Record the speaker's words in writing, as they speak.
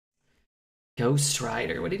Ghost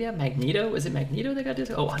Rider. What did he have? Magneto? Was it Magneto that got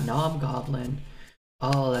this? Oh, a Nom Goblin.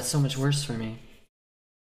 Oh, that's so much worse for me.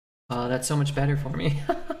 Oh, that's so much better for me.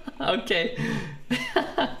 Okay.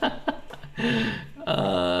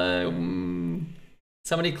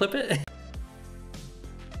 Somebody clip it.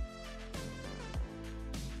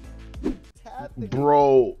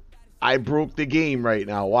 Bro, I broke the game right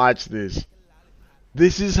now. Watch this.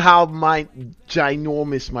 This is how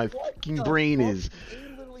ginormous my fucking brain is.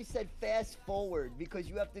 It literally said fast forward because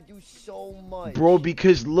you have to do so much. Bro,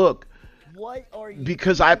 because look. What are you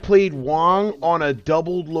Because I played Wong on a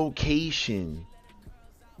doubled location.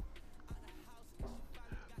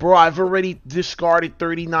 Bro, I've already discarded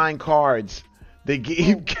 39 cards. The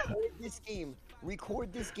game.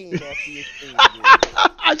 Record this game after you stream, dude.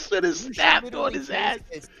 I should have snapped on his ass.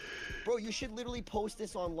 Bro, you should literally post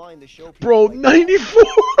this online to show people. Bro, like 94.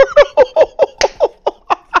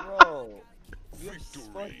 Bro,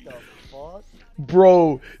 what the fuck?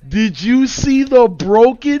 Bro, did you see the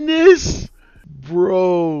brokenness?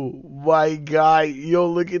 Bro, my guy. Yo,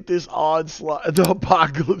 look at this onslaught. The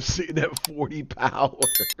Apocalypse sitting at 40 power.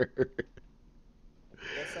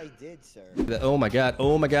 Yes, I did, sir. Oh my god.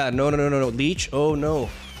 Oh my god. No, no, no, no, no. Leech. Oh no.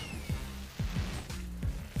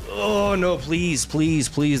 Oh no, please, please,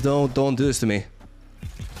 please don't do this to me.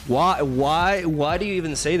 Why do you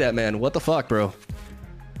even say that, man? What the fuck, bro?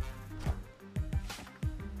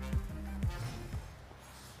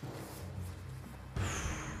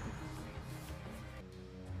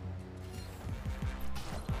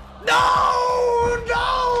 No!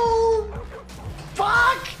 No!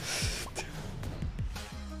 Fuck!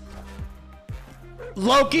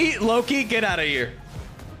 Loki, get out of here.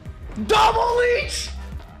 Double leech!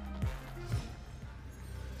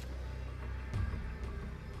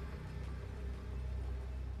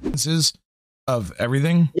 Of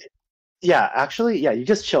everything? Yeah, actually, yeah, you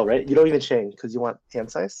just chill, right? You don't even chain because you want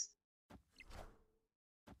hand size.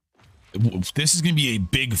 This is gonna be a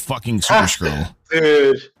big fucking super scroll.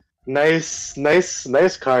 Dude, nice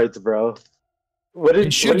cards, bro.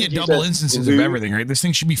 It should get double instances of everything, right? This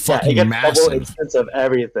thing should be fucking massive. Double instance of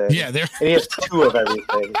everything. Yeah, there. And he has 2 of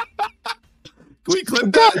everything. Can we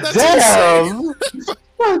clip that? That's damn!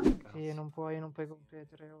 Non puoi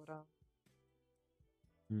competere ora.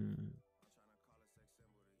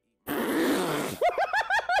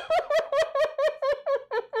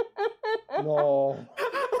 No.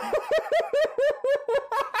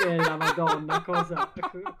 La Madonna, cosa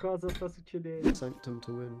sta succedendo? Sanctum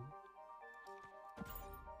to win.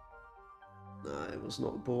 I was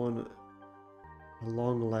not born a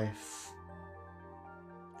long life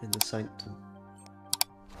in the Sanctum.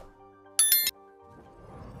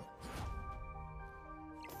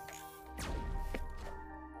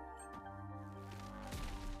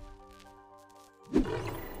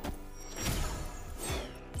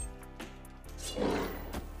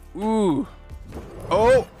 Ooh.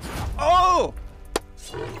 Oh. Oh.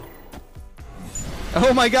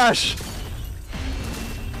 Oh my gosh.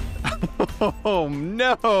 Oh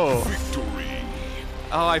no. Victory.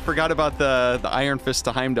 Oh, I forgot about the Iron Fist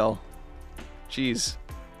to Heimdall. Jeez.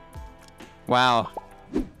 Wow.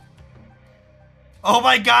 Oh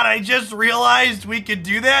my god, I just realized we could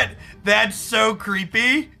do that? That's so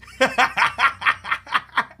creepy.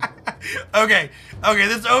 Okay,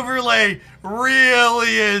 this overlay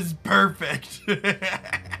really is perfect.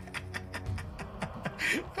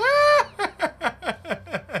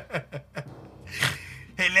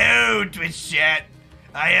 Hello, Twitch chat.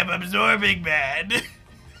 I am Absorbing Man.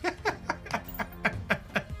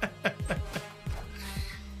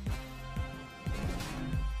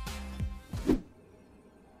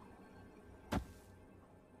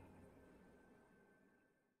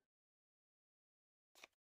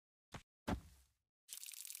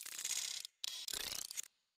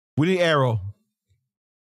 We need arrow.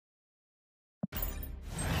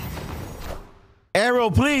 Arrow,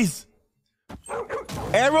 please.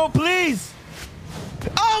 Arrow, please.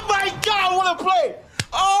 Oh my god, I want to play.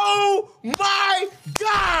 Oh my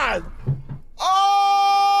god. Oh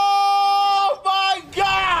my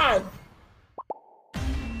god.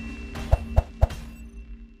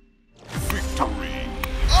 Victory.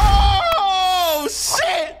 Oh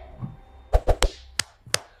shit.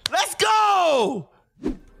 Let's go.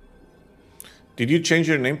 Did you change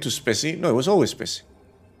your name to Speci? No, it was always Speci.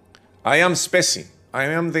 I am Speci. I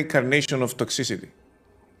am the incarnation of toxicity.